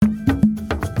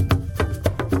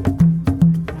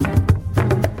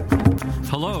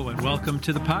welcome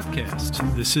to the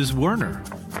podcast. This is Werner.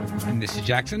 And this is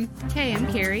Jackson. Hey, I'm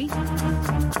Carrie.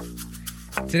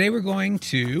 Today we're going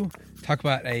to talk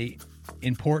about an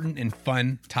important and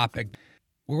fun topic.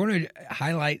 We're going to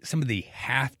highlight some of the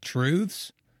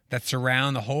half-truths that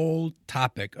surround the whole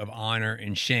topic of honor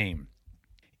and shame.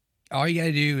 All you got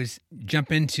to do is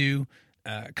jump into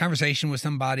a conversation with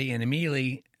somebody and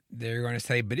immediately they're going to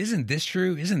say, but isn't this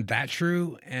true? Isn't that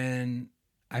true? And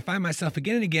I find myself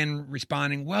again and again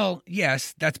responding, well,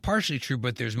 yes, that's partially true,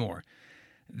 but there's more.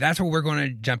 That's what we're going to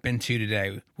jump into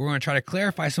today. We're going to try to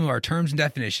clarify some of our terms and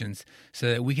definitions so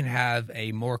that we can have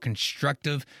a more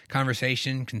constructive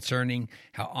conversation concerning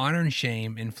how honor and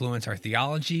shame influence our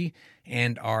theology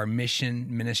and our mission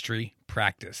ministry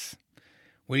practice.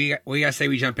 What do you guys say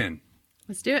we jump in?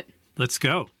 Let's do it. Let's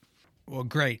go. Well,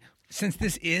 great. Since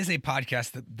this is a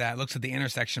podcast that looks at the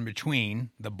intersection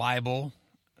between the Bible,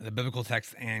 the biblical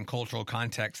text, and cultural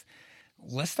context,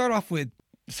 let's start off at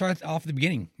the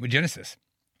beginning with Genesis.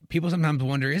 People sometimes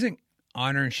wonder, isn't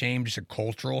honor and shame just a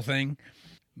cultural thing?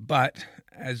 But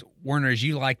as Werner, as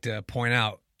you like to point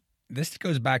out, this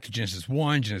goes back to Genesis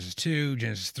 1, Genesis 2,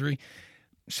 Genesis 3.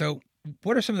 So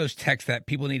what are some of those texts that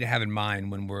people need to have in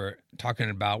mind when we're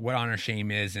talking about what honor and shame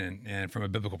is and from a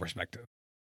biblical perspective?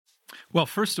 Well,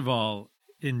 first of all,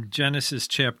 in Genesis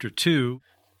chapter 2,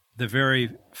 the very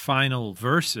final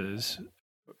verses,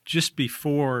 just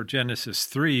before Genesis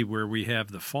 3, where we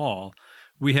have the fall,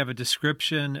 we have a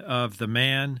description of the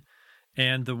man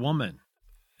and the woman,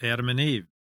 Adam and Eve.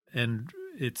 And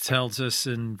it tells us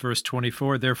in verse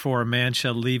 24, therefore a man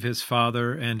shall leave his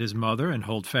father and his mother and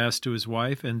hold fast to his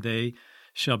wife, and they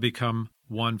shall become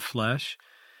one flesh.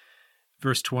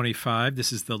 Verse 25,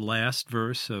 this is the last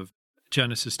verse of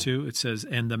Genesis 2. It says,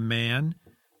 and the man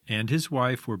and his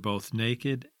wife were both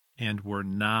naked and were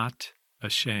not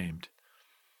ashamed.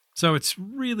 So it's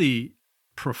really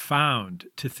profound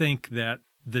to think that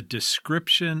the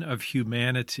description of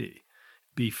humanity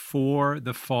before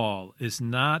the fall is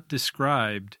not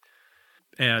described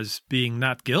as being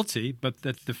not guilty, but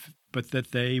that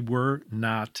they were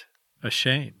not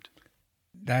ashamed.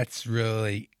 That's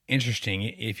really interesting.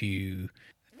 If you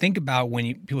think about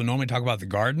when people normally talk about the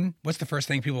garden, what's the first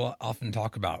thing people often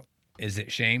talk about? Is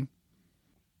it shame?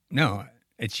 No,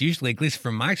 it's usually, at least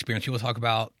from my experience, people talk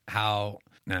about how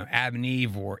Adam and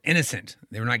Eve were innocent.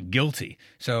 They were not guilty.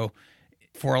 So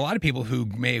for a lot of people who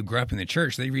may have grown up in the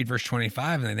church, they read verse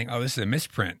 25 and they think, oh, this is a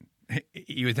misprint.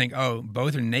 You would think, oh,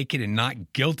 both are naked and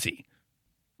not guilty.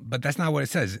 But that's not what it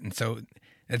says. And so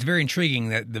that's very intriguing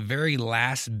that the very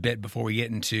last bit before we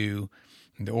get into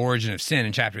the origin of sin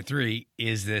in chapter 3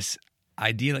 is this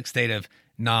idyllic state of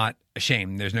not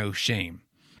ashamed. There's no shame.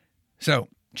 So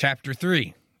chapter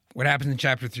 3, what happens in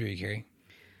chapter 3, Carrie?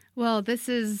 Well, this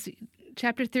is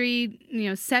chapter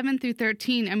 3, 7 through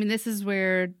 13. I mean, this is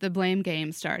where the blame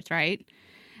game starts, right?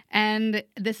 And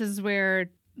this is where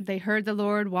they heard the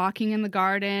Lord walking in the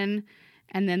garden,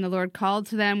 and then the Lord called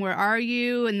to them, where are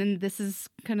you? And then this is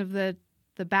kind of the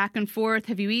back and forth.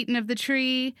 Have you eaten of the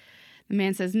tree? The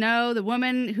man says, no. The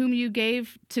woman whom you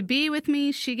gave to be with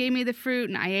me, she gave me the fruit,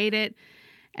 and I ate it.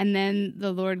 And then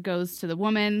the Lord goes to the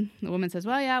woman. The woman says,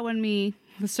 well, yeah, it wasn't me.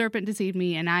 The serpent deceived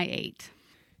me, and I ate.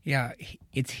 Yeah,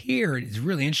 it's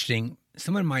really interesting.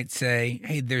 Someone might say,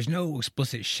 hey, there's no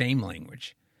explicit shame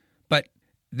language. But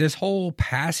this whole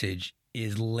passage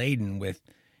is laden with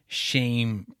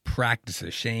shame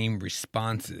practices, shame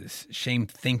responses, shame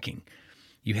thinking.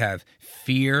 You have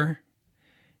fear,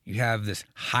 you have this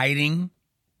hiding,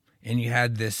 and you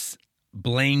have this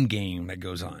blame game that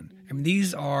goes on. I mean,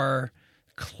 these are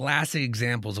classic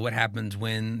examples of what happens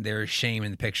when there's shame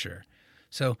in the picture.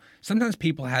 So sometimes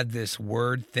people have this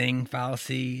word thing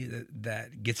fallacy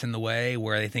that gets in the way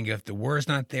where they think if the word's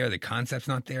not there, the concept's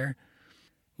not there.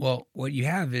 Well, what you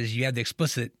have is you have the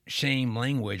explicit shame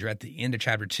language right at the end of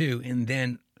chapter 2, and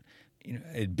then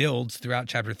it builds throughout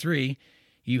chapter 3.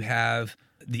 You have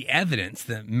the evidence,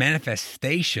 the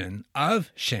manifestation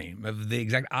of shame, of the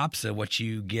exact opposite of what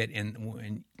you get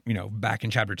in back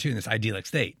in chapter 2 in this idyllic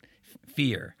state.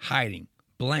 Fear, hiding,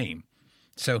 blame.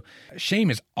 So shame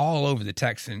is all over the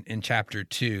text in chapter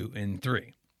 2 and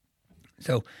 3.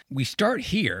 So we start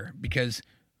here because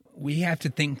we have to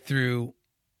think through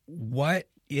what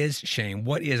is shame,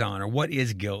 what is honor, what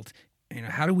is guilt,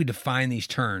 how do we define these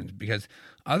terms? Because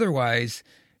otherwise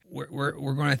we're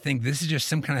going to think this is just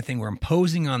some kind of thing we're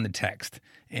imposing on the text.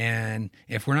 And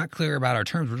if we're not clear about our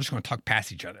terms, we're just going to talk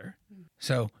past each other.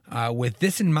 So with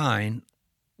this in mind,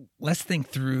 let's think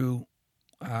through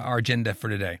our agenda for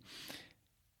today.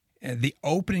 The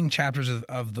opening chapters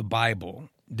of the Bible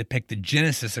depict the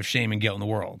genesis of shame and guilt in the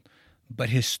world. But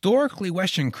historically,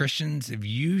 Western Christians have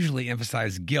usually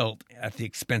emphasized guilt at the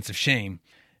expense of shame.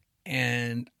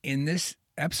 And in this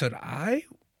episode,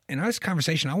 in this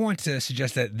conversation, I want to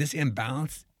suggest that this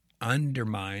imbalance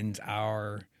undermines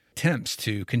our attempts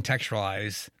to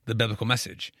contextualize the biblical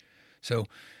message. So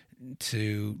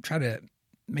to try to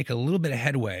make a little bit of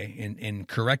headway in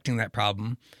correcting that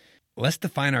problem, let's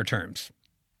define our terms.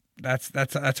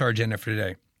 That's our agenda for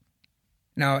today.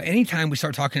 Now, anytime we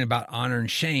start talking about honor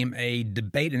and shame, a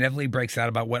debate inevitably breaks out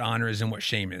about what honor is and what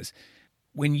shame is.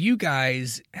 When you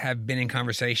guys have been in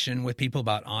conversation with people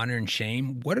about honor and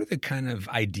shame, what are the kind of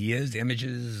ideas,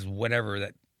 images, whatever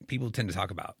that people tend to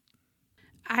talk about?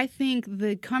 I think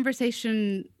the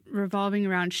conversation revolving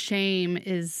around shame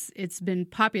it's been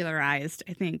popularized,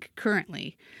 I think,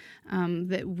 currently.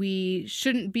 That we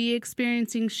shouldn't be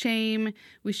experiencing shame.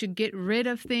 We should get rid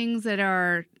of things that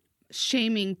are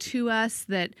shaming to us,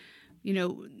 that,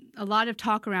 a lot of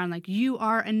talk around like you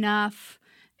are enough,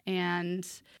 and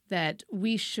that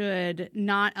we should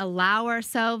not allow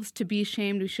ourselves to be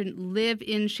shamed. We shouldn't live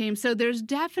in shame. So there's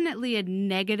definitely a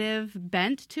negative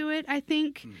bent to it, I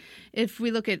think. If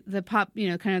we look at the pop,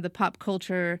 kind of the pop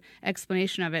culture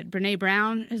explanation of it, Brene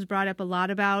Brown has brought up a lot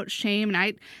about shame,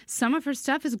 and some of her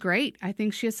stuff is great. I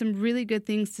think she has some really good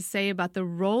things to say about the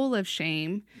role of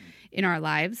shame in our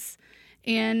lives.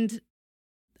 And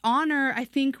honor, I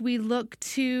think we look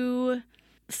to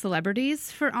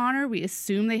celebrities for honor. We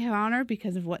assume they have honor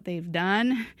because of what they've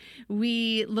done.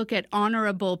 We look at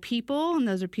honorable people, and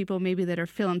those are people maybe that are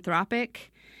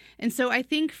philanthropic. And so I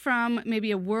think from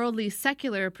maybe a worldly,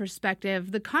 secular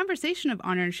perspective, the conversation of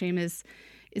honor and shame is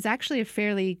actually a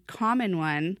fairly common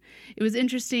one. It was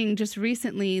interesting, just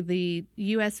recently, the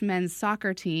U.S. men's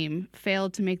soccer team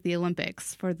failed to make the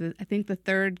Olympics for the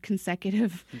third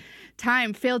consecutive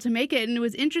time, failed to make it. And it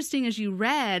was interesting as you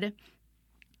read,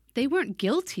 they weren't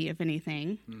guilty of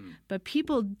anything, but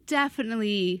people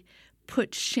definitely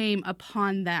put shame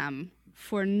upon them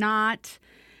for not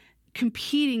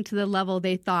competing to the level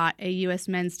they thought a U.S.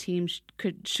 men's team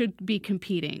should be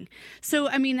competing. So,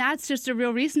 that's just a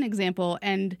real recent example.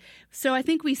 And so I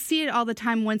think we see it all the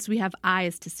time once we have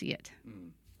eyes to see it.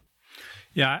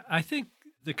 Yeah, I think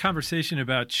the conversation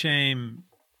about shame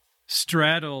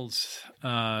straddles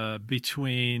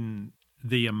between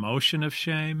the emotion of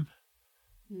shame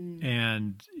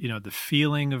and, the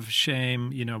feeling of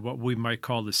shame, what we might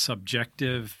call the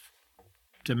subjective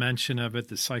dimension of it,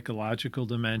 the psychological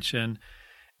dimension.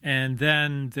 And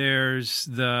then there's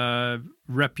the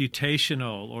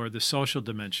reputational or the social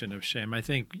dimension of shame. I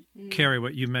think, Carrie,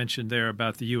 what you mentioned there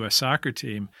about the U.S. soccer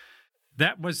team,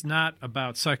 that was not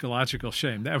about psychological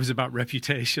shame. That was about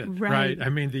reputation, right?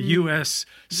 The U.S.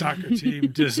 soccer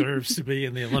team deserves to be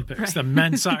in the Olympics. Right. The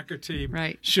men's soccer team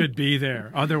should be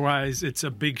there. Otherwise, it's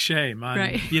a big shame on,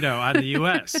 on the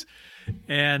U.S.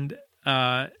 And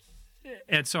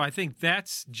so I think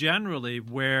that's generally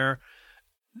where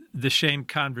the shame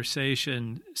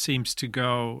conversation seems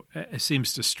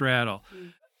to straddle.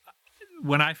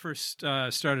 When I first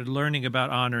started learning about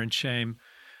honor and shame,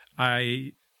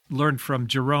 I learned from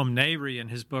Jerome Neri in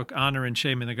his book, Honor and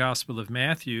Shame in the Gospel of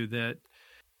Matthew, that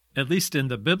at least in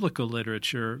the biblical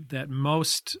literature, that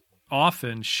most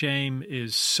often shame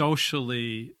is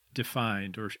socially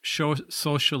defined or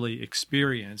socially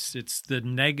experienced. It's the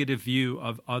negative view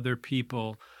of other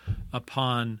people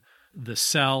upon the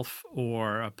self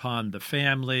or upon the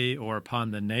family or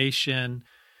upon the nation.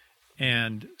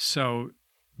 And so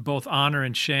both honor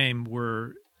and shame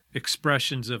were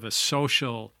expressions of a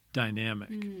social dynamic.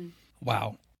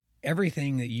 Wow.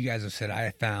 Everything that you guys have said, I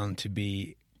have found to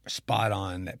be spot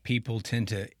on, that people tend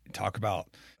to talk about,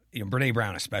 Brene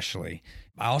Brown especially.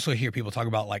 I also hear people talk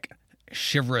about like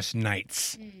chivalrous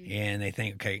knights, and they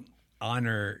think, okay,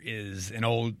 honor is an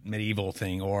old medieval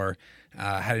thing. Or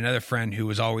I had another friend who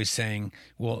was always saying,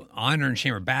 well, honor and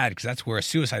shame are bad because that's where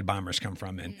suicide bombers come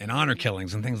from, and honor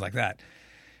killings and things like that.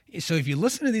 So if you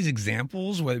listen to these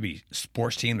examples, whether it be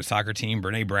sports team, the soccer team,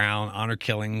 Brene Brown, honor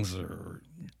killings, or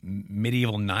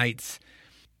medieval knights,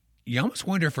 you almost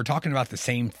wonder if we're talking about the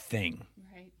same thing.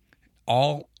 Right.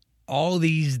 All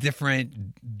these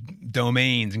different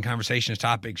domains and conversations,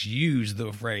 topics use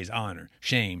the phrase honor,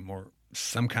 shame, or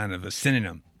some kind of a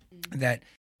synonym. That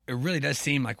it really does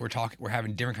seem like we're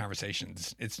having different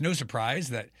conversations. It's no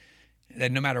surprise that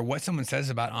no matter what someone says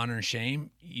about honor and shame,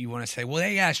 you want to say, well,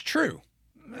 yeah, it's true.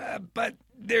 But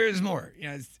there is more.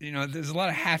 There's a lot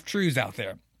of half-truths out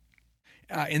there.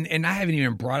 And I haven't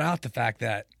even brought out the fact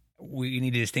that we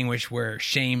need to distinguish where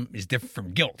shame is different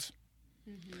from guilt.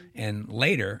 And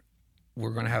later, we're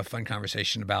going to have a fun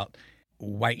conversation about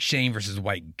white shame versus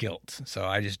white guilt. So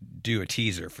I just do a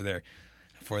teaser for there.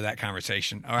 for that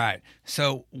conversation. All right.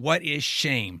 So, what is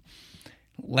shame?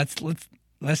 Let's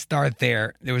start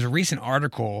there. There was a recent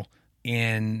article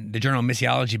in the journal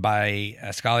Missiology by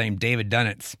a scholar named David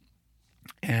Dunitz,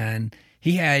 and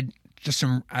he had just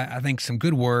some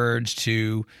good words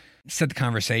to set the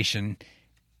conversation.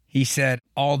 He said,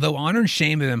 although honor and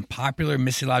shame have been popular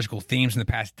missiological themes in the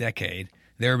past decade,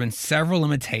 there have been several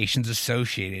limitations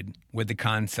associated with the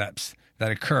concepts that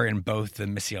occur in both the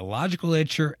missiological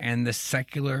literature and the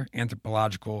secular,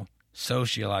 anthropological,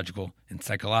 sociological, and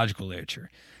psychological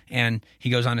literature. And he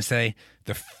goes on to say,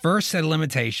 the first set of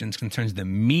limitations concerns the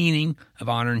meaning of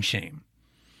honor and shame.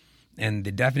 And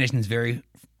the definitions vary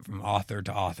from author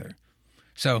to author.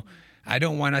 So I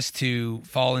don't want us to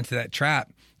fall into that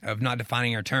trap of not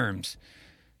defining our terms.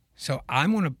 So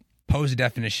I'm going to pose a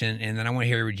definition, and then I want to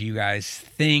hear what you guys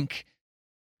think.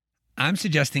 I'm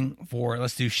suggesting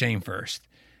let's do shame first,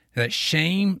 that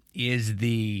shame is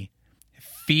the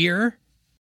fear,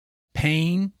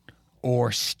 pain,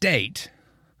 or state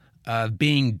of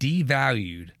being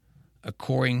devalued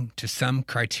according to some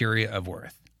criteria of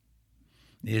worth.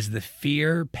 It is the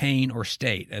fear, pain, or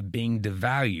state of being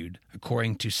devalued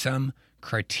according to some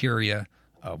criteria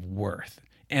of worth.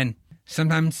 And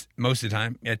sometimes, most of the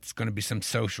time, it's going to be some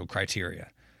social criteria.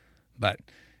 But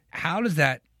how does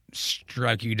that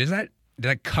strike you? Does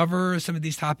that cover some of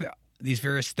these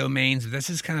various domains? This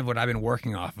is kind of what I've been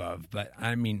working off of. But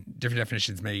I mean, different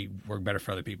definitions may work better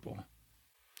for other people.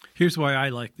 Here's why I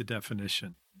like the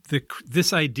definition.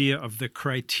 This idea of the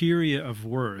criteria of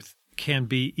worth can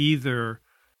be either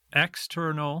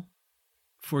external,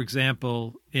 for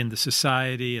example, in the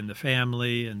society, in the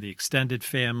family, in the extended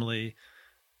family,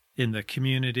 in the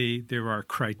community. There are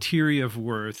criteria of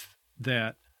worth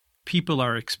that people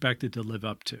are expected to live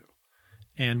up to.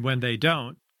 And when they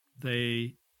don't,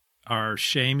 they are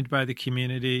shamed by the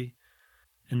community,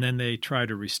 and then they try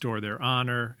to restore their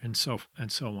honor and so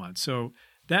on. So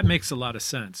that makes a lot of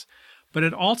sense. But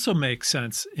it also makes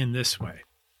sense in this way.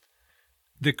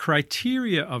 The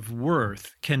criteria of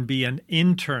worth can be an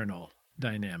internal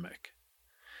dynamic.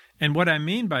 And what I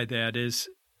mean by that is,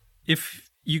 if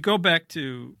you go back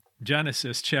to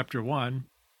Genesis chapter 1,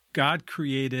 God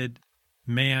created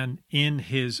man in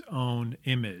his own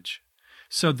image.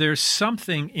 So there's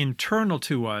something internal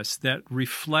to us that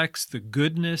reflects the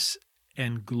goodness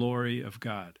and glory of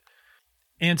God.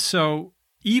 And so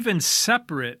even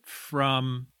separate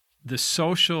from the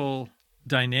social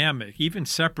dynamic, even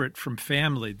separate from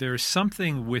family, there's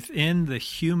something within the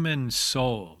human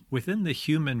soul, within the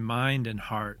human mind and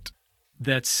heart,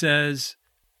 that says,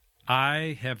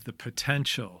 I have the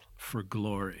potential for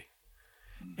glory.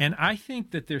 And I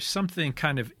think that there's something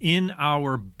kind of in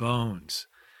our bones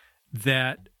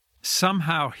that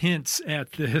somehow hints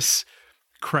at this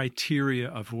criteria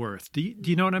of worth. Do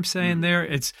you know what I'm saying there?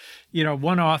 It's,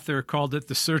 one author called it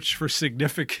The Search for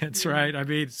Significance, right? I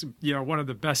mean, it's, one of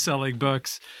the best-selling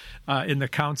books in the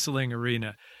counseling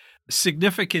arena.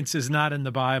 Significance is not in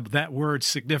the Bible. That word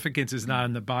significance is not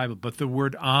in the Bible, but the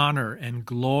word honor and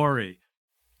glory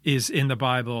is in the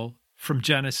Bible from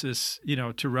Genesis,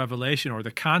 to Revelation, or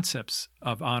the concepts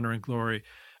of honor and glory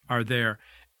are there.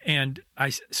 And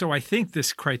so I think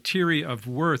this criteria of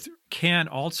worth can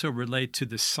also relate to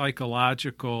the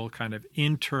psychological kind of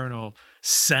internal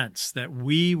sense that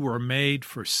we were made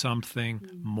for something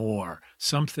more,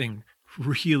 something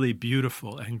really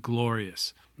beautiful and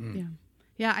glorious.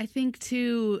 Yeah, I think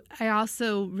too, I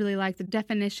also really like the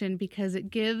definition because it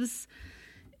gives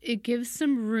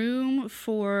some room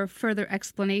for further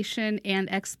explanation and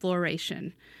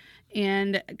exploration.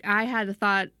 And I had a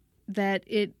thought that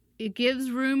it gives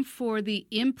room for the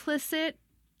implicit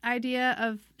idea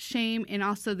of shame and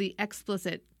also the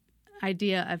explicit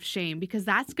idea of shame, because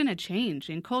that's going to change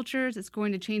in cultures. It's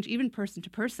going to change even person to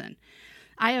person.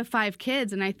 I have 5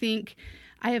 kids, and I think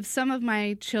I have some of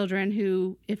my children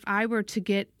who, if I were to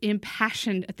get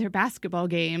impassioned at their basketball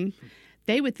game,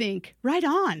 they would think, right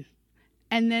on.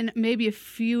 And then maybe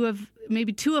 2 of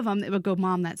them that would go,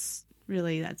 Mom, that's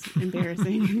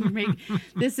embarrassing.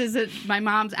 My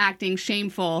mom's acting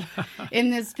shameful in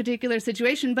this particular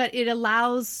situation, but it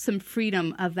allows some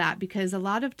freedom of that, because a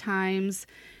lot of times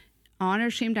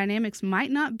honor-shame dynamics might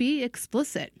not be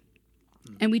explicit.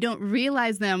 And we don't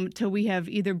realize them till we have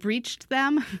either breached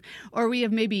them or we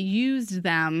have maybe used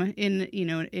them in.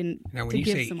 Now, when you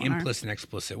say implicit and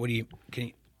explicit, what do you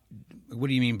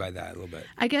mean by that a little bit?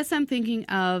 I guess I'm thinking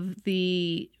of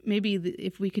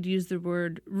if we could use the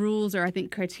word rules, or I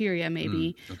think criteria,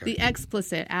 maybe the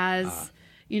explicit as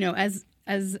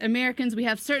as Americans, we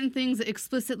have certain things that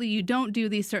explicitly you don't do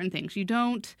these certain things. You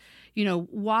don't,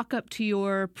 walk up to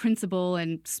your principal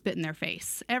and spit in their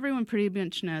face. Everyone pretty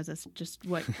much knows that's just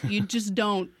what you just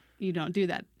don't. You don't do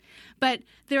that. But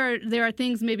there are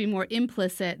things maybe more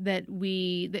implicit that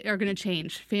are going to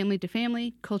change, family to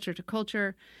family, culture to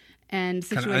culture, and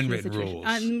situation kind of to unwritten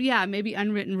situation. rules. Maybe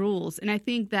unwritten rules. And I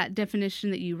think that definition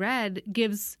that you read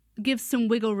gives some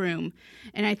wiggle room.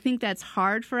 And I think that's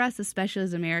hard for us, especially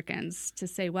as Americans, to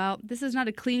say, well, this is not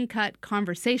a clean-cut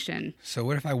conversation. So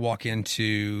what if I walk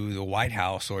into the White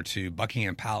House or to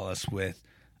Buckingham Palace with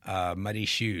muddy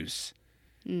shoes?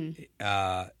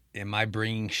 Am I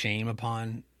bringing shame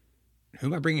upon? Who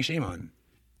am I bringing shame on?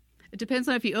 It depends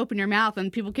on if you open your mouth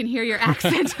and people can hear your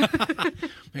accent.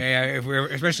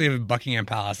 Especially if Buckingham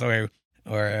Palace, or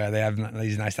they have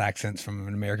these nice accents from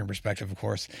an American perspective, of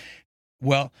course.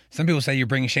 Well, some people say you're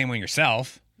bringing shame on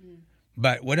yourself,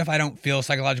 but what if I don't feel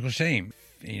psychological shame?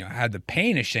 I have the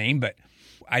pain of shame, but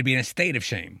I'd be in a state of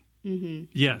shame.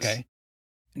 Mm-hmm. Yes. Okay.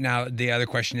 Now, the other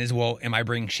question is, well, am I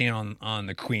bringing shame on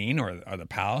the Queen or the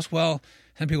palace? Well,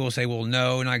 some people will say, well,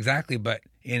 no, not exactly. But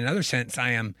in another sense,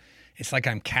 it's like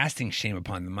I'm casting shame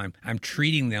upon them. I'm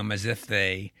treating them as if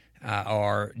they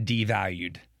are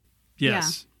devalued.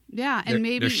 Yes. Yeah. And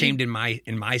maybe they're shamed in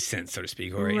my sense, so to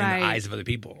speak, or in the eyes of other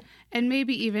people. And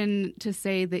maybe even to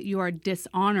say that you are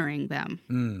dishonoring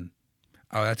them.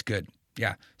 Oh, that's good.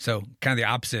 Yeah. So kind of the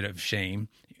opposite of shame,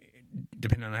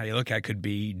 depending on how you look at it, could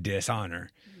be dishonor.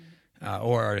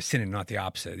 Or a synonym, not the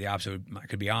opposite. The opposite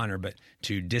could be honor, but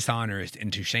to dishonor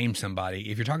and to shame somebody,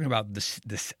 if you're talking about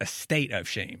a state of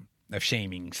shame, of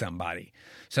shaming somebody.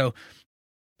 So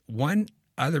one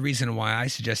other reason why I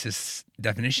suggest this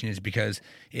definition is because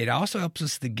it also helps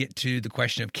us to get to the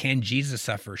question of, can Jesus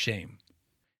suffer shame?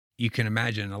 You can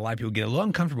imagine a lot of people get a little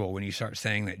uncomfortable when you start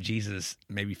saying that Jesus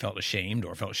maybe felt ashamed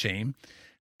or felt shame.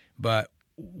 But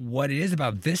what it is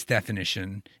about this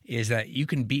definition is that you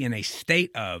can be in a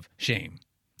state of shame.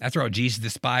 After all, Jesus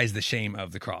despised the shame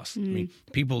of the cross. I mean,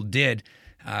 people did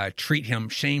treat him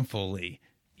shamefully,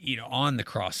 on the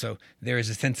cross. So there is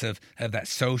a sense of that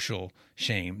social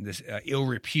shame, this ill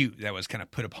repute that was kind of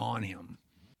put upon him.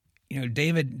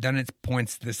 David Dunitz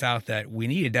points this out, that we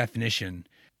need a definition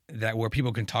that where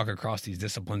people can talk across these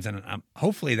disciplines. And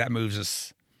hopefully that moves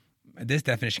us. This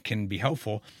definition can be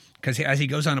helpful because as he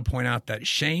goes on to point out that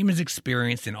shame is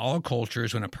experienced in all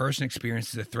cultures when a person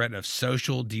experiences a threat of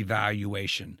social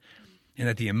devaluation, and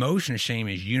that the emotion of shame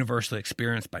is universally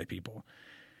experienced by people.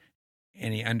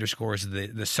 And he underscores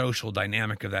the social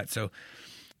dynamic of that. So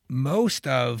most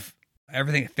of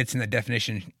everything that fits in that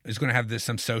definition is going to have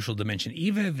some social dimension,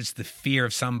 even if it's the fear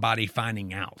of somebody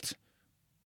finding out.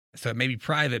 So it may be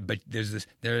private, but there's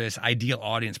this ideal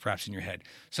audience perhaps in your head.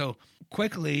 So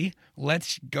quickly,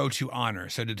 let's go to honor.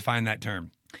 So to define that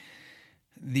term,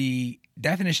 the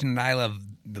definition that I love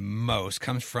the most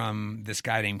comes from this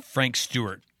guy named Frank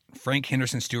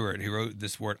Henderson Stewart, who wrote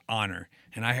this word honor.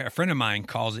 And a friend of mine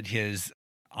calls it his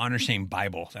Honor Shame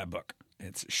Bible, that book.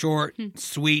 It's short,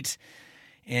 sweet,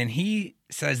 and he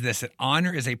says this, that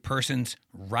honor is a person's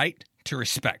right to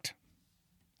respect.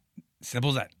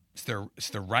 Simple as that. It's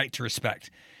the right to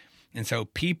respect. And so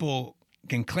people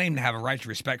can claim to have a right to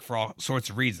respect for all sorts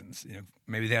of reasons.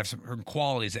 Maybe they have certain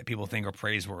qualities that people think are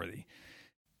praiseworthy.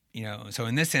 So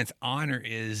in this sense, honor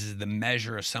is the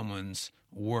measure of someone's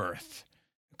worth.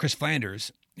 Chris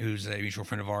Flanders, who's a mutual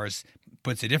friend of ours,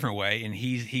 puts it a different way, and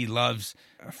he loves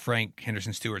Frank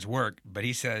Henderson Stewart's work, but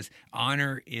he says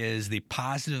honor is the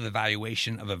positive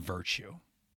evaluation of a virtue.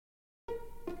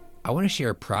 I want to share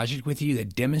a project with you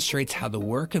that demonstrates how the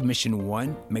work of Mission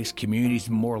One makes communities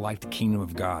more like the kingdom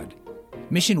of God.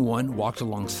 Mission One walked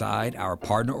alongside our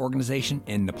partner organization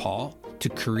in Nepal to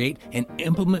create and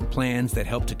implement plans that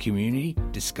help the community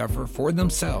discover for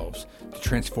themselves the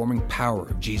transforming power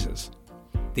of Jesus.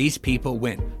 These people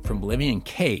went from living in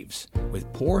caves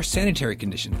with poor sanitary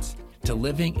conditions to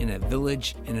living in a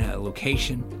village in a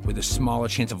location with a smaller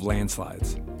chance of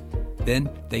landslides. Then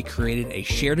they created a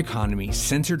shared economy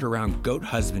centered around goat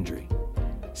husbandry.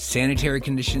 Sanitary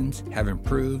conditions have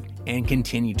improved and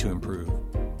continue to improve.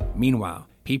 Meanwhile,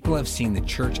 people have seen the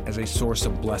church as a source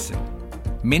of blessing.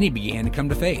 Many began to come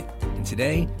to faith, and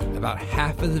today, about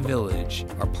half of the village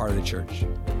are part of the church.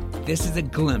 This is a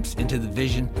glimpse into the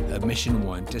vision of Mission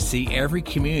One, to see every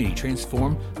community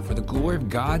transformed for the glory of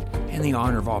God and the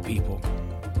honor of all people.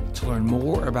 To learn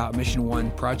more about Mission One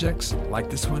projects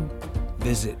like this one,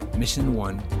 visit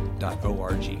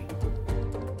missionone.org.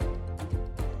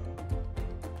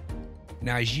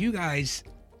 Now, as you guys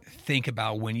think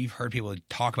about when you've heard people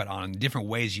talk about honor, different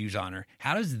ways to use honor,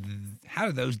 how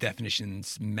do those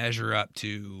definitions measure up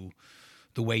to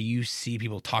the way you see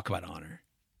people talk about honor?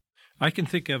 I can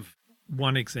think of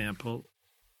one example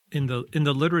in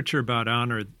the literature about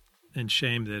honor and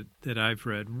shame that I've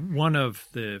read. One of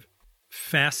the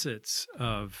facets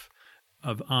of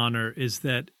honor is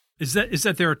that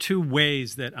there are two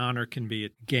ways that honor can be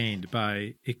gained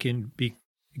by. It can be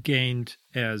gained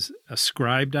as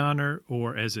ascribed honor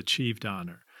or as achieved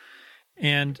honor.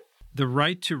 And the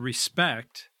right to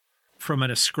respect, from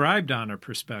an ascribed honor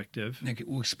perspective. Okay,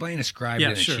 we'll explain ascribed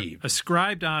and sure. achieved.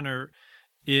 Ascribed honor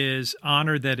is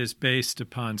honor that is based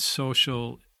upon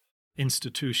social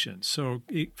institutions. So,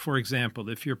 for example,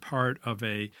 if you're part of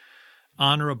a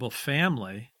honorable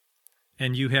family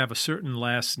and you have a certain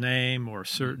last name or a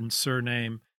certain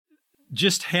surname,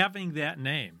 just having that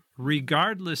name,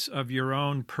 regardless of your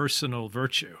own personal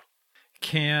virtue,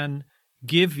 can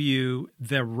give you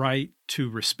the right to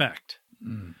respect.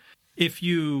 If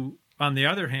you, on the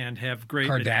other hand, have great...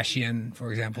 Kardashian,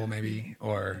 for example, maybe,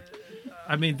 or...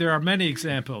 I mean, there are many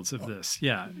examples of this,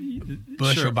 yeah.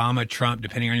 Bush, sure. Obama, Trump,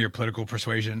 depending on your political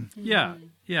persuasion. Yeah.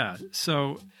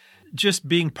 So just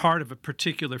being part of a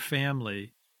particular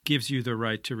family gives you the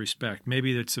right to respect.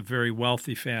 Maybe it's a very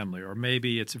wealthy family, or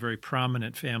maybe it's a very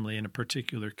prominent family in a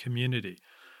particular community.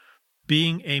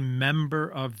 Being a member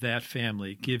of that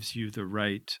family gives you the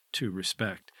right to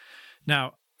respect.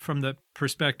 Now, from the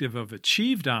perspective of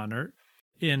achieved honor,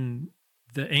 in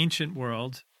the ancient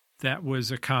world, that was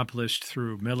accomplished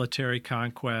through military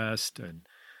conquest and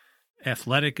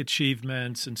athletic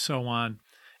achievements and so on.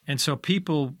 And so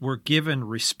people were given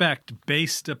respect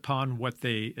based upon what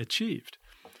they achieved.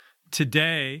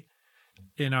 Today,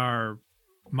 in our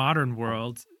modern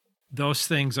world, those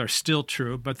things are still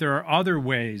true, but there are other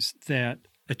ways that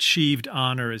achieved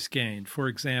honor is gained. For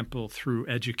example, through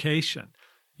education.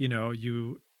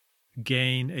 You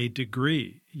gain a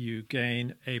degree, you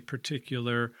gain a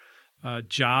particular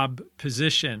job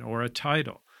position or a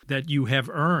title that you have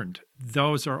earned.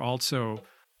 Those are also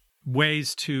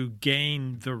ways to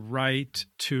gain the right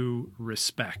to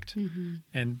respect. Mm-hmm.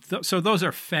 And so those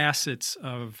are facets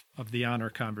of the honor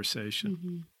conversation.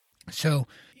 Mm-hmm. So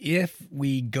if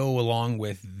we go along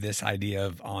with this idea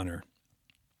of honor,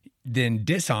 then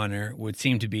dishonor would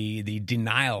seem to be the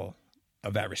denial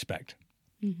of that respect,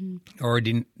 or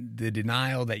the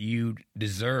denial that you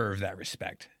deserve that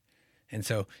respect. And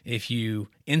so if you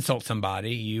insult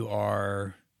somebody, you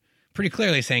are pretty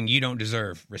clearly saying you don't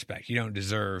deserve respect. You don't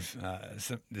deserve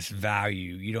this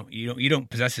value. You don't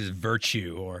possess this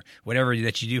virtue, or whatever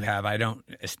that you do have. I don't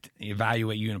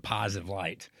evaluate you in a positive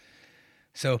light.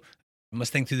 So let's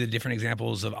think through the different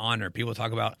examples of honor. People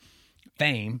talk about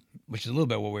fame, which is a little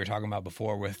bit what we were talking about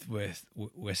before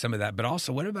with some of that. But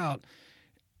also, what about,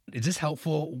 is this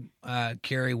helpful,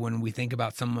 Carrie, when we think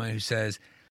about someone who says,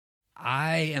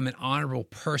 I am an honorable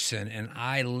person and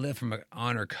I live from an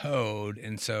honor code,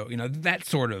 and so that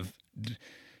sort of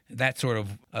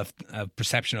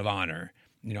perception of honor.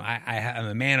 I'm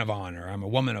a man of honor. I'm a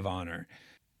woman of honor.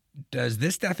 Does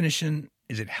this definition,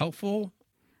 is it helpful?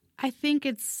 I think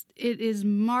it is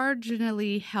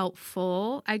marginally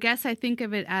helpful. I guess I think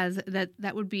of it as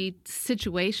that would be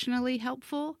situationally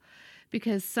helpful,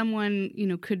 because someone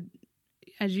could,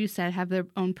 as you said, have their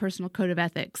own personal code of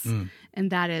ethics,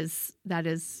 and that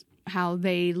is how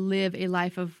they live a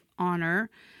life of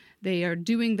honor. They are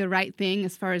doing the right thing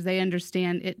as far as they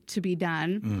understand it to be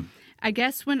done. I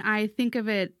guess when I think of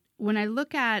it, when I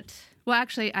look at, well,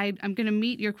 actually, I'm going to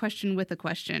meet your question with a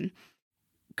question.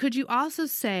 Could you also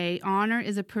say honor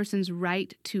is a person's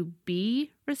right to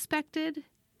be respected?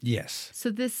 Yes.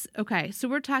 So so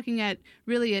we're talking at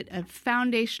really a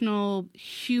foundational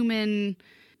human,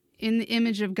 in the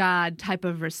image of God type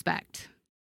of respect.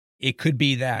 It could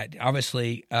be that.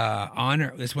 Obviously,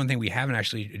 honor, that's one thing we haven't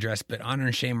actually addressed, but honor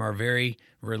and shame are very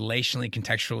relationally,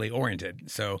 contextually oriented.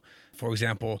 So, for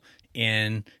example,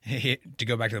 to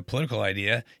go back to the political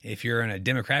idea, if you're in a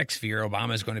Democratic sphere,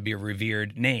 Obama is going to be a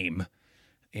revered name.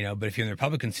 But if you're in the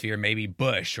Republican sphere, maybe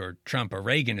Bush or Trump or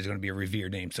Reagan is going to be a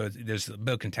revered name. So there's a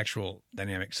bit of contextual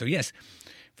dynamic. So yes,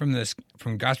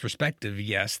 from God's perspective,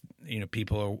 yes,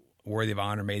 people are worthy of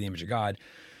honor, made in the image of God.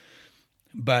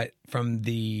 But from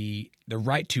the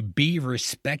right to be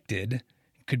respected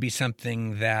could be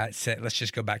something that said, let's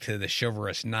just go back to the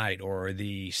chivalrous knight or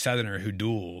the Southerner who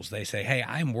duels. They say, hey,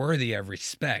 I'm worthy of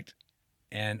respect,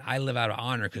 and I live out of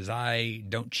honor because I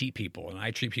don't cheat people, and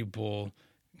I treat people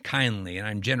kindly, and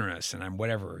I'm generous, and I'm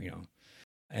whatever,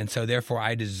 and so therefore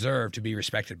I deserve to be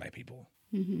respected by people.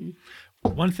 Mm-hmm.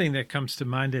 One thing that comes to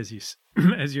mind as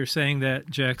you're saying that,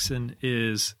 Jackson,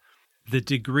 is the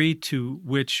degree to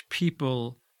which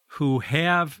people who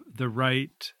have the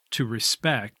right to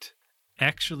respect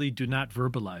actually do not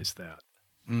verbalize that.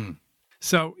 Mm.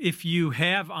 So if you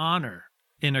have honor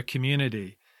in a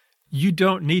community, you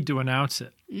don't need to announce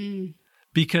it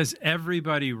because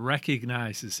everybody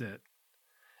recognizes it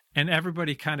and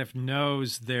everybody kind of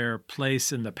knows their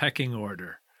place in the pecking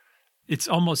order. It's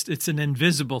an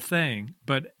invisible thing,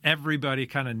 but everybody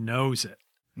kind of knows it.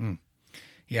 Mm.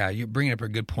 Yeah, you're bringing up a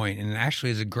good point, and it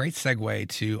actually is a great segue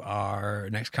to our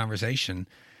next conversation,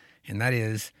 and that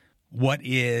is, what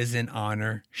is an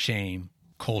honor-shame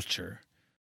culture?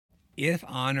 If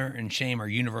honor and shame are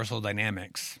universal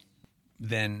dynamics,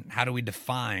 then how do we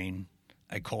define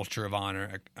a culture of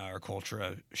honor or a culture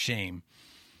of shame?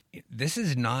 This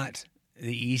is not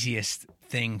the easiest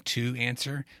thing to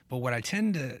answer, but what I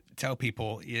tend to tell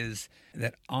people is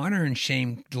that honor and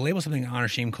shame, to label something an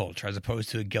honor-shame culture as opposed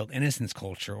to a guilt-innocence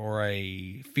culture or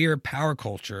a fear-power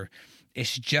culture,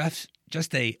 it's just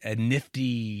a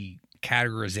nifty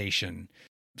categorization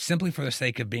simply for the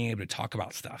sake of being able to talk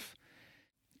about stuff.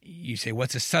 You say,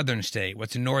 what's a southern state?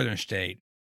 What's a northern state?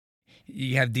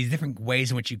 You have these different ways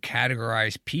in which you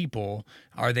categorize people.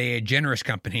 Are they a generous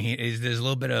company? There's a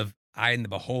little bit of eye in the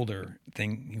beholder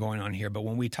thing going on here. But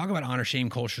when we talk about honor-shame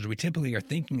cultures, we typically are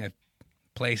thinking of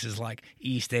places like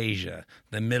East Asia,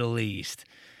 the Middle East.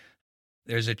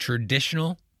 There's a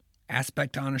traditional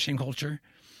aspect to honor-shame culture.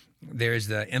 There's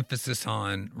the emphasis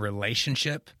on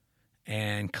relationship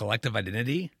and collective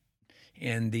identity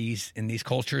in these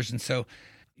cultures. And so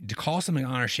to call something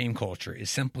honor-shame culture is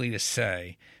simply to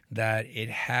say that it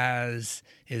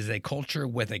is a culture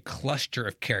with a cluster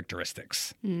of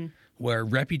characteristics where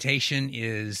reputation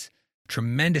is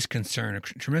tremendous concern,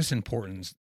 tremendous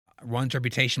importance. One's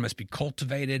reputation must be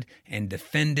cultivated and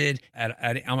defended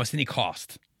at almost any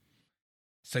cost.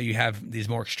 So you have these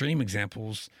more extreme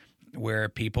examples where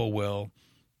people will,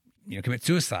 commit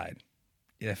suicide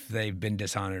if they've been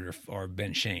dishonored or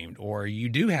been shamed. Or you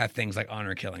do have things like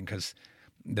honor killing because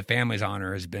the family's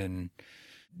honor has been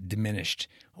diminished.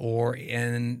 Or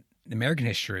in American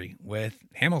history with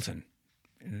Hamilton,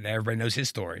 everybody knows his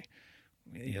story.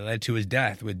 It led to his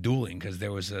death with dueling because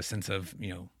there was a sense of,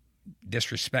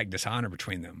 disrespect, dishonor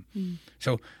between them.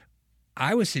 So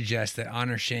I would suggest that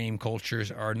honor-shame cultures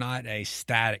are not a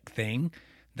static thing,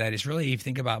 that it's really, if you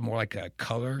think about more like a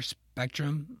color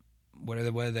spectrum, what are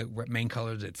the main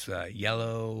colors? It's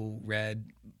yellow, red,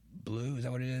 blue. Is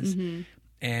that what it is? Mm-hmm.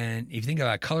 And if you think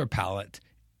about a color palette,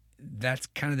 that's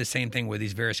kind of the same thing with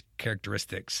these various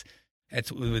characteristics.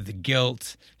 It's with the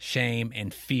guilt, shame,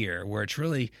 and fear, where it's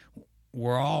really,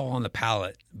 we're all on the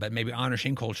palette, but maybe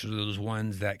honor-shame cultures are those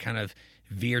ones that kind of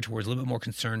veer towards a little bit more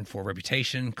concern for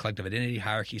reputation, collective identity,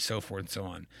 hierarchy, so forth and so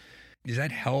on. Does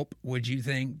that help, would you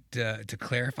think, to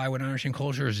clarify what honor-shame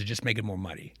culture is, or does it just make it more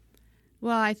muddy?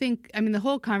 Well, I think, the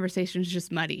whole conversation is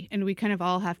just muddy, and we kind of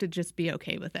all have to just be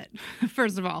okay with it,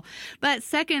 first of all. But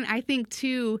second, I think,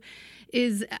 too,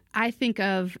 is I think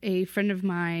of a friend of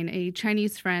mine, a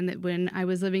Chinese friend, that when I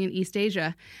was living in East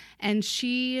Asia, and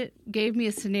she gave me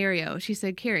a scenario. She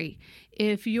said, Carrie,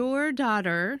 if your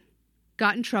daughter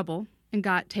got in trouble and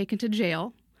got taken to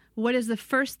jail, what is the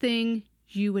first thing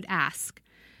you would ask?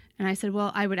 And I said,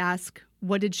 well, I would ask,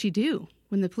 what did she do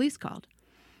when the police called?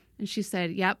 And she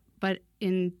said, yep. But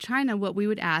in China, what we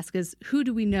would ask is, who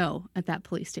do we know at that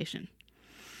police station?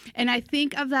 And I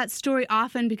think of that story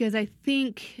often because I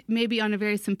think maybe on a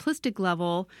very simplistic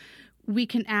level, we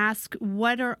can ask,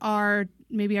 what are our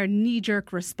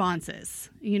knee-jerk responses?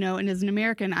 And as an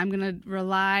American, I'm going to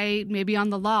rely maybe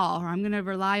on the law, or I'm going to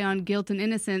rely on guilt and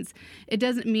innocence. It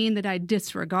doesn't mean that I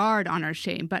disregard honor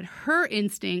shame, but her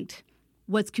instinct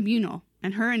was communal,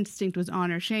 and her instinct was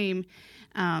honor shame.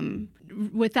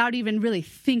 Without even really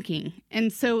thinking.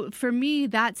 And so for me,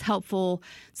 that's helpful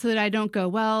so that I don't go,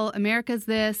 well, America's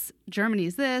this,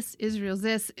 Germany's this, Israel's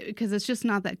this, because it's just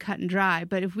not that cut and dry.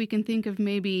 But if we can think of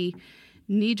maybe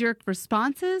knee-jerk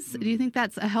responses, do you think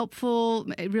that's a helpful,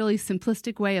 really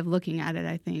simplistic way of looking at it,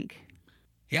 I think?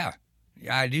 Yeah,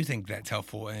 I do think that's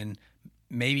helpful. And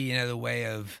maybe another way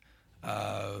of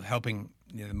helping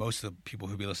most of the people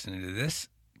who be listening to this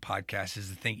podcast is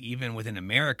to think even within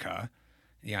America,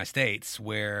 the United States,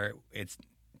 where it's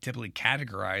typically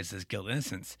categorized as guilt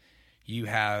innocence, you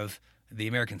have the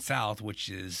American South, which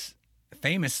is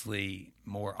famously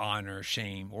more honor,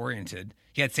 shame oriented.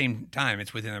 Yet at the same time,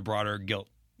 it's within a broader guilt.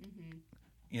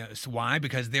 Mm-hmm. So why?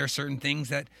 Because there are certain things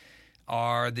that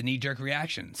are the knee-jerk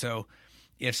reaction. So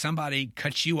if somebody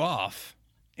cuts you off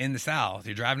in the South,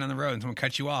 you're driving down the road and someone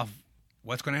cuts you off,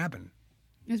 what's going to happen?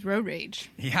 It's road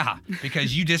rage. Yeah,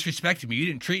 because you disrespected me. You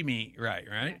didn't treat me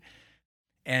right?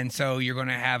 And so you're going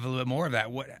to have a little bit more of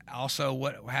that. What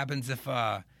happens if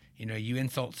you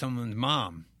insult someone's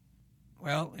mom?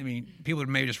 Well, I mean, people would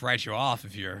maybe just write you off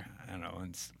if you're, I don't know,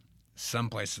 in some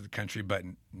places of the country, but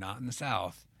not in the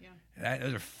South. Yeah.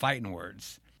 Those are fighting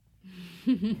words.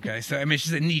 Okay, so I mean, it's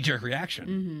just a knee-jerk reaction.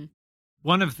 Mm-hmm.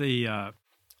 One of the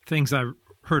things I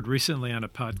heard recently on a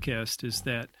podcast is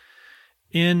that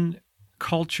in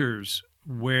cultures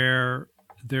where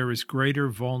there is greater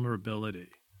vulnerability,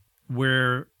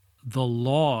 where the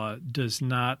law does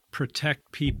not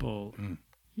protect people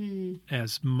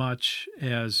as much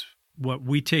as what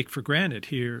we take for granted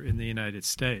here in the United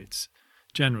States,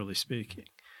 generally speaking.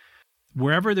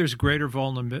 Wherever there's greater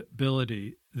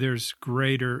vulnerability, there's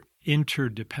greater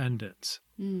interdependence.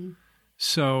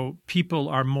 So people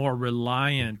are more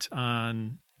reliant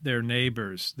on their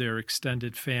neighbors, their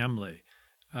extended family.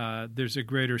 There's a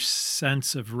greater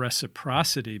sense of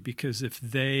reciprocity because if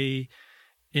they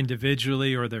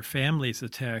individually or their families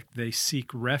attacked, they seek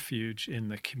refuge in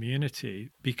the community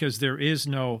because there is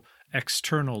no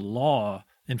external law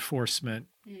enforcement,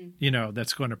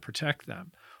 that's going to protect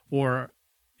them or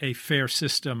a fair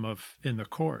system in the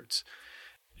courts.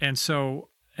 And so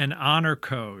an honor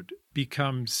code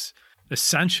becomes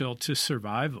essential to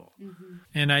survival.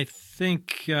 And I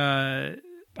think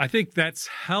that's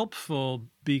helpful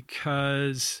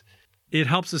because it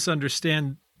helps us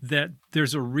understand that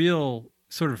there's a real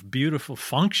sort of beautiful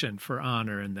function for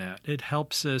honor in that. It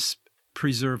helps us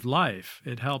preserve life.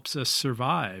 It helps us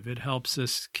survive. It helps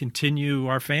us continue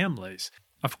our families.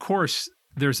 Of course,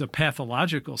 there's a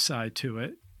pathological side to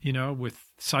it, with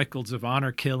cycles of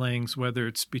honor killings, whether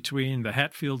it's between the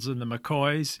Hatfields and the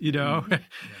McCoys,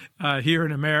 here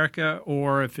in America,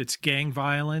 or if it's gang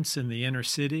violence in the inner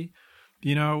city,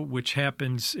 which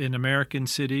happens in American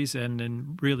cities and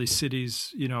in really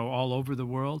cities, all over the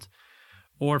world.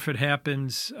 Or if it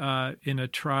happens in a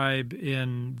tribe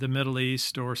in the Middle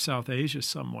East or South Asia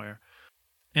somewhere.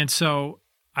 And so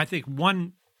I think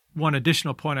one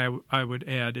additional point I would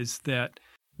add is that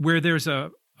where there's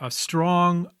a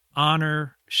strong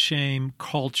honor-shame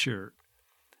culture,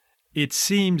 it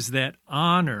seems that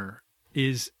honor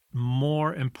is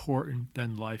more important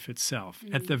than life itself.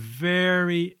 At the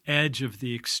very edge of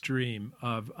the extreme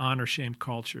of honor-shame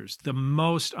cultures, the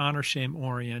most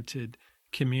honor-shame-oriented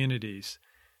communities,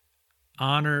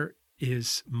 honor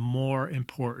is more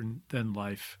important than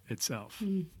life itself.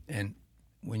 And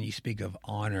when you speak of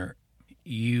honor,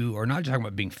 you are not just talking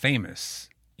about being famous.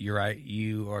 You're right.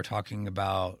 You are talking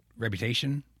about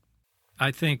reputation.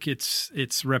 I think it's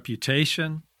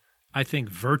reputation. I think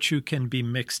virtue can be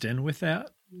mixed in with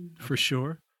that, for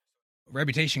sure.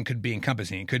 Reputation could be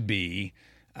encompassing. It could be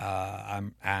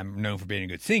I'm known for being a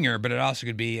good singer, but it also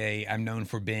could be I'm known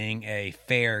for being a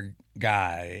fair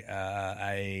guy,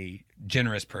 a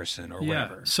generous person, or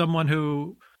whatever. Someone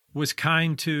who was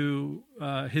kind to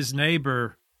his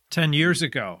neighbor 10 years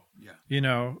ago.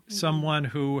 Someone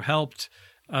who helped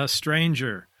a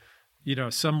stranger.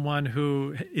 Someone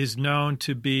who is known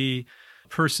to be a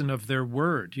person of their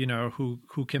word.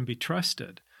 Who can be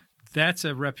trusted. That's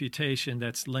a reputation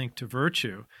that's linked to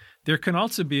virtue. There can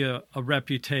also be a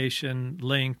reputation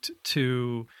linked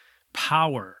to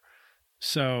power.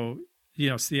 So,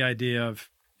 it's the idea of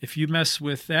if you mess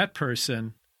with that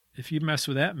person, if you mess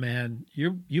with that man,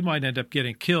 you might end up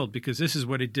getting killed because this is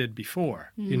what he did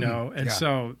before, And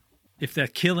so if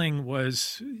that killing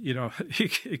was,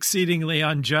 exceedingly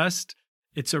unjust,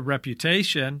 it's a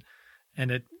reputation and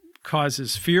it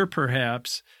causes fear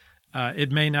perhaps.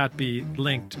 It may not be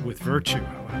linked with virtue,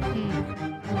 however.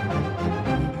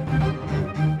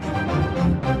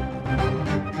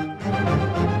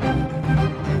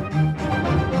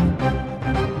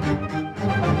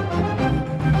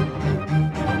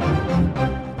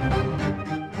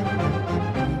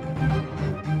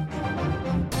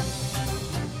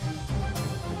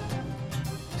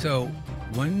 So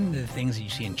one of the things that you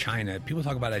see in China, people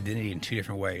talk about identity in two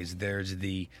different ways. There's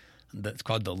it's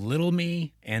called the little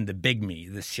me and the big me,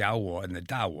 the xiaowo and the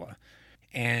dawo.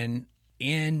 And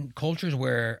in cultures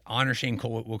where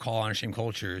we'll call honor shame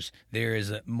cultures, there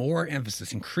is a more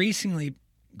emphasis, increasingly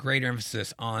greater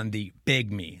emphasis on the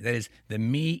big me. That is the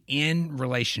me in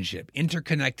relationship,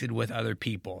 interconnected with other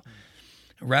people,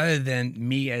 rather than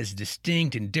me as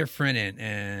distinct and different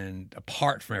and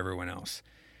apart from everyone else.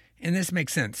 And this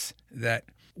makes sense that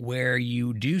where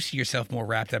you do see yourself more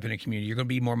wrapped up in a community, you're going to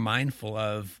be more mindful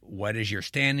of what is your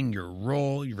standing, your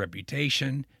role, your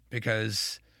reputation,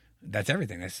 because that's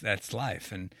everything. That's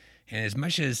life. And as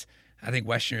much as I think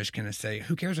Westerners kind of say,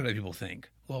 who cares what other people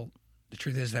think? Well, the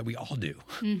truth is that we all do.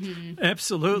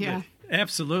 Absolutely. Yeah.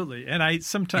 Absolutely. And I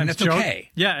sometimes that's joke.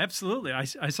 Okay. Yeah, absolutely. I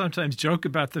sometimes joke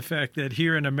about the fact that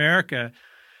here in America,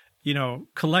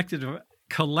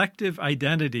 collective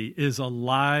identity is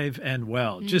alive and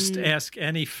well. Just ask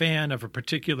any fan of a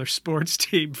particular sports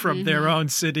team from their own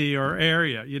city or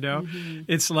area, you know?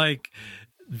 It's like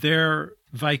their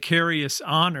vicarious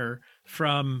honor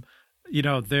from, you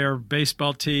know, their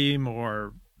baseball team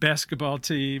or basketball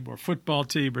team or football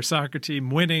team or soccer team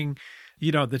winning,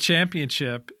 you know, the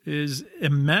championship is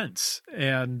immense.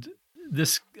 And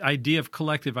this idea of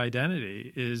collective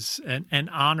identity is an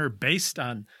honor based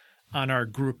on our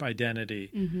group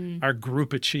identity, our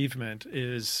group achievement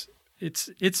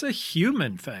it's a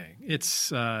human thing.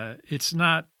 It's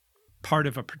not part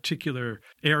of a particular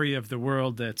area of the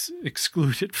world that's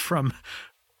excluded from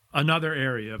another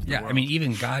area of the world. I mean,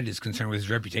 even God is concerned with his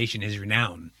reputation, his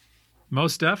renown.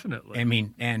 Most definitely. I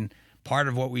mean, and part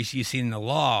of what you see in the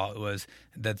law was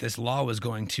that this law was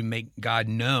going to make God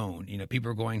known. You know,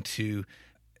 people are going to,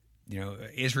 you know,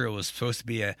 Israel was supposed to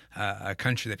be a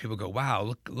country that people go,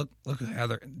 wow, look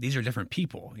how these are different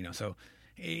people. You know, so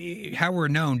how we're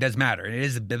known does matter. And it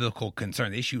is a biblical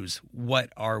concern. The issue is,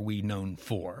 what are we known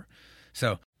for?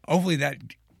 So hopefully that,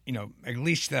 you know, at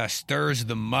least stirs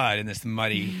the mud in this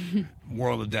muddy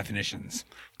world of definitions.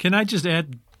 Can I just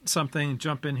add something,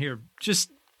 jump in here?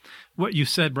 Just what you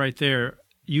said right there,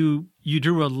 you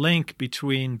drew a link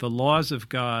between the laws of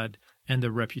God and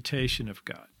the reputation of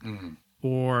God,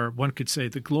 or one could say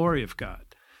the glory of God.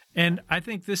 And I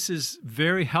think this is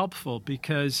very helpful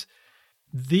because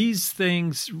these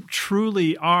things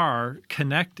truly are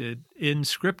connected in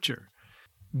Scripture.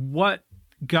 What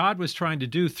God was trying to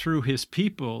do through his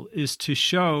people is to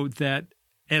show that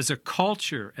as a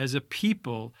culture, as a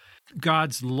people,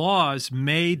 God's laws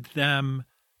made them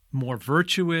more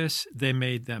virtuous. They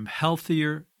made them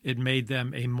healthier. It made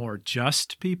them a more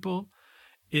just people.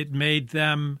 It made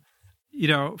them, you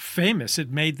know, famous.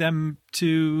 It made them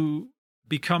to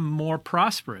become more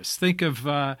prosperous. Think of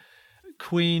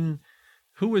Queen,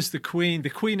 who was the Queen? The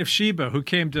Queen of Sheba, who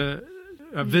came to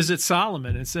visit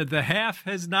Solomon and said, "The half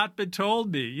has not been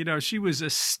told me." You know, she was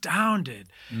astounded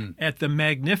at the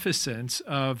magnificence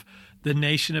of the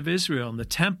nation of Israel and the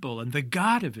temple and the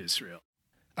God of Israel.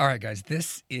 All right, guys,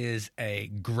 this is a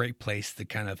great place to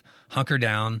kind of hunker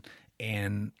down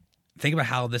and think about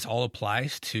how this all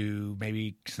applies to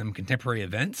maybe some contemporary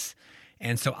events.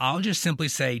 And so I'll just simply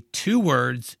say 2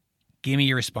 words. Give me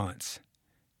your response.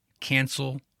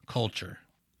 Cancel culture.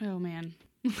 Oh, man.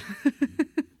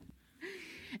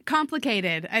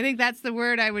 Complicated. I think that's the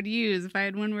word I would use if I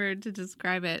had one word to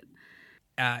describe it.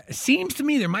 It seems to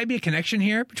me there might be a connection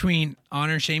here between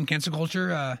honor, shame, cancel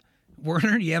culture.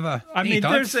 Werner, do you have any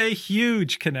thoughts? There's a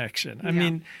huge connection. I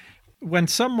mean, when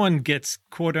someone gets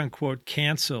quote unquote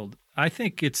canceled, I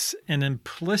think it's an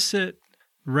implicit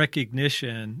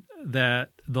recognition that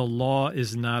the law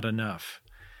is not enough.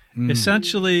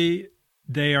 Essentially,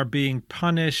 they are being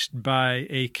punished by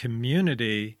a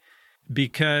community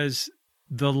because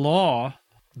the law,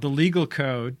 the legal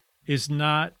code, is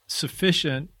not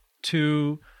sufficient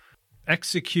to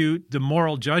execute the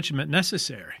moral judgment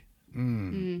necessary.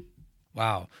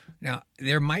 Wow. Now,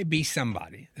 there might be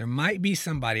somebody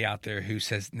out there who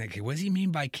says, "Okay, what does he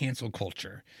mean by cancel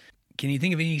culture?" Can you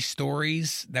think of any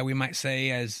stories that we might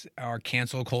say as our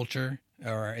cancel culture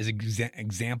or as an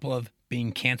example of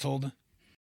being canceled?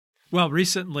 Well,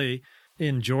 recently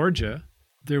in Georgia,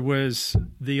 there was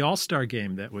the All-Star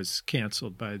game that was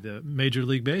canceled by the Major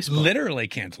League Baseball. Literally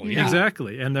canceled, yeah.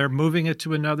 Exactly. And they're moving it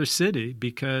to another city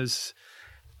because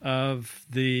of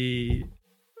the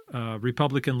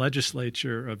Republican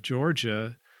legislature of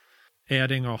Georgia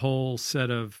adding a whole set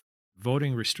of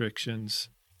voting restrictions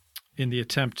in the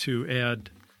attempt to add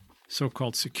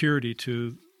so-called security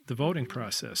to the voting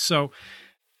process. So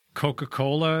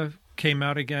Coca-Cola came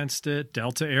out against it.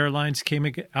 Delta Airlines came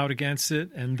out against it.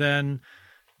 And then,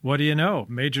 what do you know?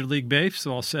 Major League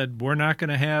Baseball said, we're not going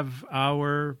to have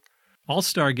our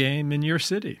All-Star game in your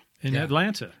city, in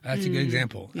Atlanta. That's a good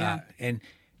example. Yeah. And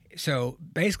so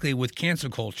basically with cancel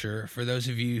culture, for those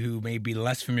of you who may be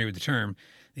less familiar with the term,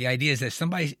 the idea is that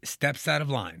somebody steps out of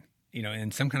line, you know,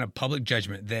 in some kind of public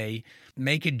judgment. They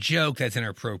make a joke that's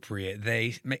inappropriate.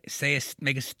 They make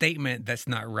a statement that's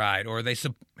not right, or they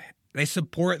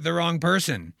support the wrong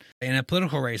person in a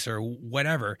political race or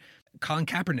whatever. Colin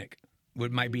Kaepernick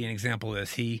might be an example of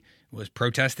this. He was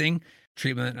protesting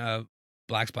treatment of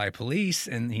blacks by police,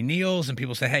 and he kneels, and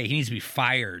people say, hey, he needs to be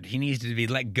fired. He needs to be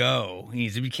let go. He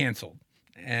needs to be canceled.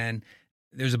 And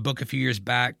there's a book a few years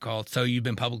back called So You've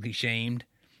Been Publicly Shamed.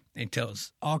 It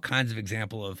tells all kinds of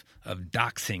examples of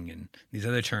doxing and these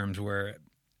other terms where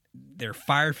they're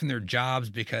fired from their jobs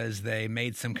because they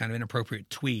made some kind of inappropriate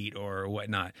tweet or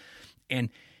whatnot. And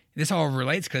this all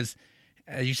relates because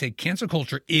as you say, cancel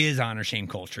culture is honor shame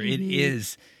culture. It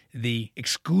is the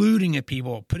excluding of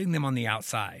people, putting them on the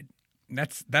outside.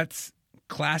 That's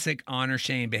classic honor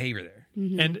shame behavior there.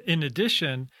 And in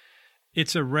addition,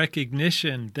 it's a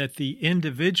recognition that the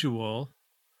individual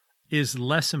is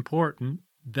less important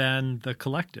than the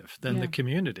collective, than the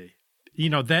community. You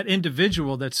know, that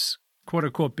individual that's quote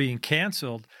unquote being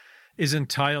canceled is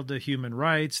entitled to human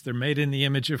rights. They're made in the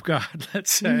image of God,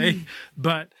 let's say.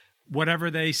 But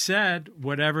whatever they said,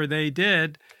 whatever they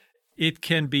did, it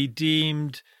can be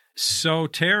deemed so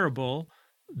terrible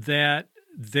that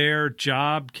their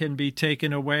job can be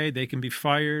taken away. They can be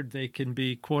fired. They can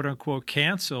be quote unquote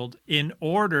canceled in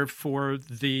order for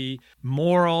the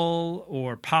moral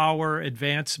or power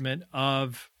advancement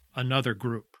of another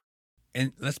group.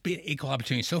 And let's be an equal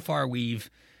opportunity. So far, we've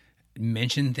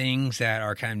mentioned things that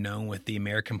are kind of known with the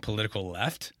American political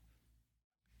left.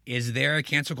 Is there a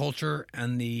cancel culture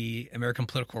on the American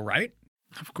political right?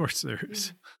 Of course there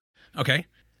is. Okay.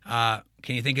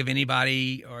 Can you think of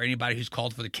anybody who's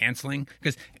called for the canceling?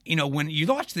 Because, you know, when you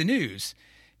watch the news,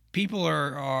 people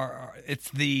are it's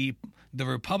the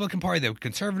Republican Party, the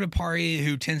Conservative Party,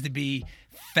 who tends to be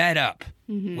fed up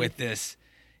with this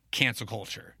cancel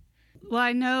culture. Well,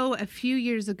 I know a few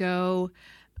years ago,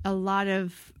 a lot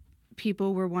of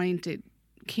people were wanting to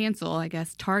cancel, I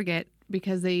guess, Target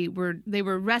because they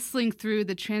were wrestling through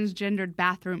the transgendered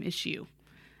bathroom issue.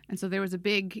 And so there was a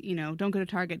big, you know, don't go to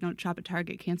Target, don't shop at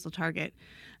Target, cancel Target,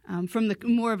 from the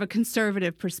more of a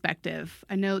conservative perspective.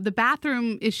 I know the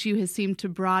bathroom issue has seemed to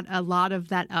brought a lot of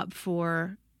that up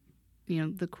for, you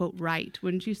know, the quote right,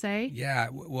 wouldn't you say? Yeah.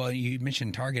 Well, you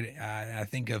mentioned Target. I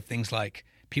think of things like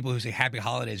people who say Happy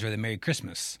Holidays or the Merry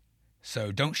Christmas.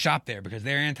 So don't shop there because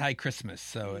they're anti-Christmas.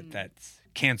 So that's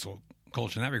cancel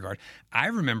culture in that regard. I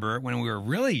remember when we were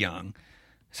really young,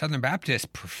 Southern Baptists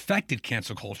perfected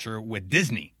cancel culture with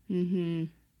Disney.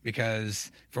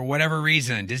 Because for whatever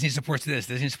reason, Disney supports this,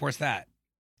 Disney supports that.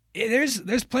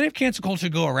 There's plenty of cancel culture to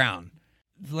go around.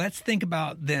 Let's think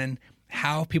about then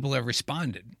how people have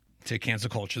responded to cancel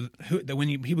culture.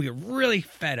 When people get really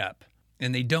fed up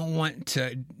and they don't want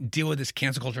to deal with this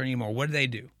cancel culture anymore, what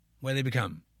do? What do they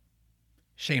become?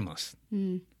 Shameless.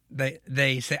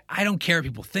 They say, I don't care what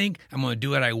people think. I'm going to do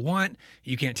what I want.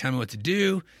 You can't tell me what to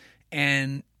do.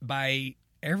 And by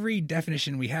every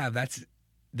definition we have, that's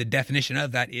the definition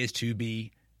of that is to be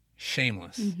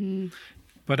shameless.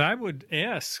 But I would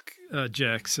ask,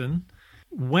 Jackson,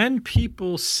 when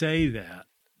people say that,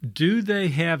 do they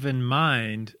have in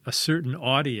mind a certain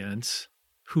audience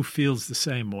who feels the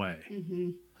same way?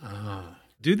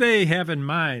 Do they have in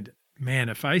mind, man,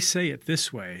 if I say it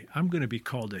this way, I'm going to be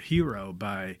called a hero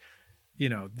by, you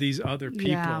know, these other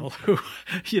people who,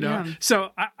 you know. So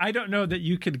I don't know that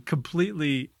you could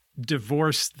completely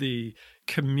divorce the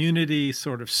community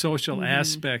sort of social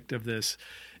aspect of this,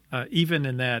 even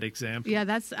in that example. Yeah,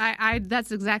 that's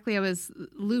exactly, I was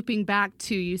looping back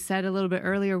to, you said a little bit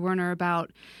earlier, Werner,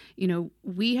 about, you know,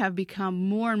 we have become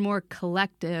more and more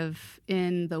collective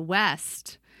in the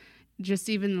West, just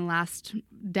even in the last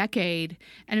decade.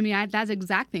 And I mean, that's the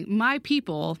exact thing. My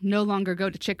people no longer go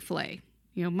to Chick-fil-A.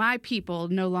 You know, my people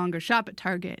no longer shop at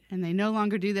Target, and they no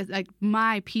longer do this, like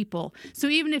my people. So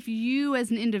even if you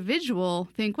as an individual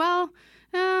think, well,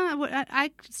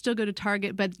 I still go to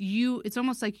Target, but it's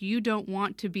almost like you don't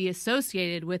want to be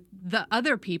associated with the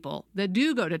other people that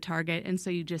do go to Target, and so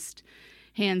you just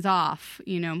hands off,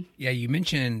 you know. Yeah, you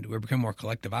mentioned we're becoming more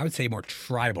collective. I would say more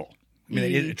tribal. I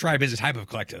mean, a tribe is a type of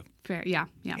collective. Fair, yeah.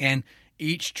 And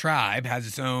each tribe has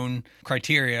its own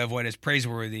criteria of what is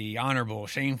praiseworthy, honorable,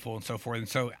 shameful, and so forth. And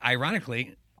so,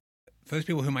 ironically, for those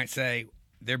people who might say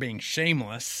they're being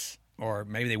shameless, or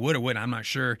maybe they would or wouldn't, I'm not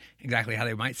sure exactly how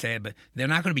they might say it, but they're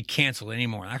not going to be canceled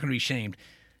anymore. They're not going to be shamed.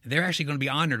 They're actually going to be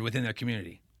honored within their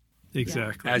community.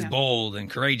 Exactly. As bold and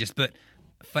courageous. But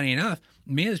funny enough,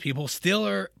 many of those people still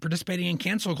are participating in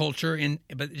cancel culture,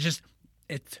 but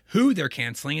it's who they're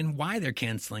canceling and why they're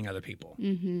canceling other people.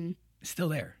 It's still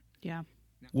there. Yeah.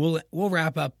 We'll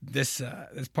wrap up this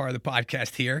part of the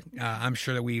podcast here. I'm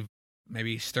sure that we've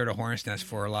maybe stirred a hornet's nest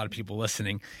for a lot of people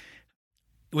listening.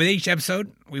 With each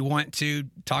episode, we want to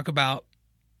talk about,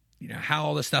 you know, how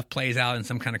all this stuff plays out in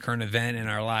some kind of current event in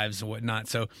our lives and whatnot.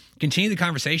 So continue the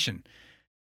conversation.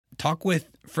 Talk with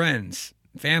friends,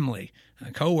 family,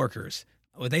 coworkers,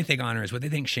 what they think honor is, what they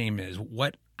think shame is.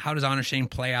 How does honor shame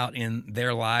play out in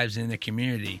their lives, in the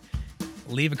community?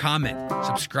 Leave a comment,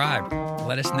 subscribe,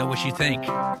 let us know what you think.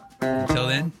 Until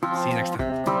then, see you next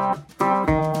time.